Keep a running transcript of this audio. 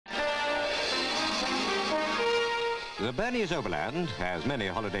The Bernese Oberland, as many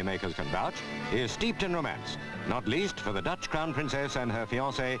holidaymakers can vouch, is steeped in romance, not least for the Dutch Crown Princess and her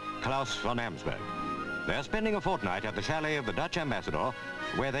fiance, Claus Von Amsberg. They're spending a fortnight at the chalet of the Dutch ambassador,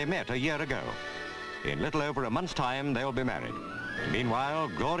 where they met a year ago. In little over a month's time, they'll be married. Meanwhile,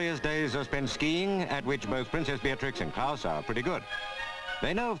 glorious days are spent skiing, at which both Princess Beatrix and Claus are pretty good.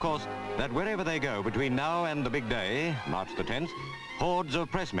 They know, of course, that wherever they go between now and the big day, March the 10th, hordes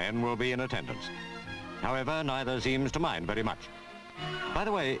of pressmen will be in attendance. However, neither seems to mind very much. By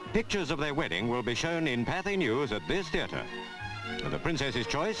the way, pictures of their wedding will be shown in Pathé News at this theatre. The princess's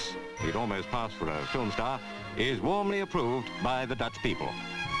choice, he'd almost passed for a film star, is warmly approved by the Dutch people.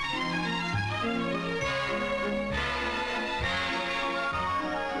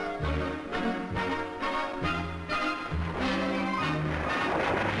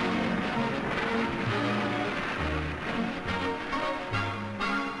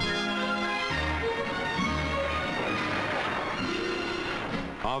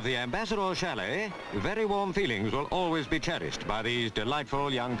 Of the Ambassador Chalet, very warm feelings will always be cherished by these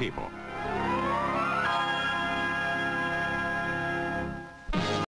delightful young people.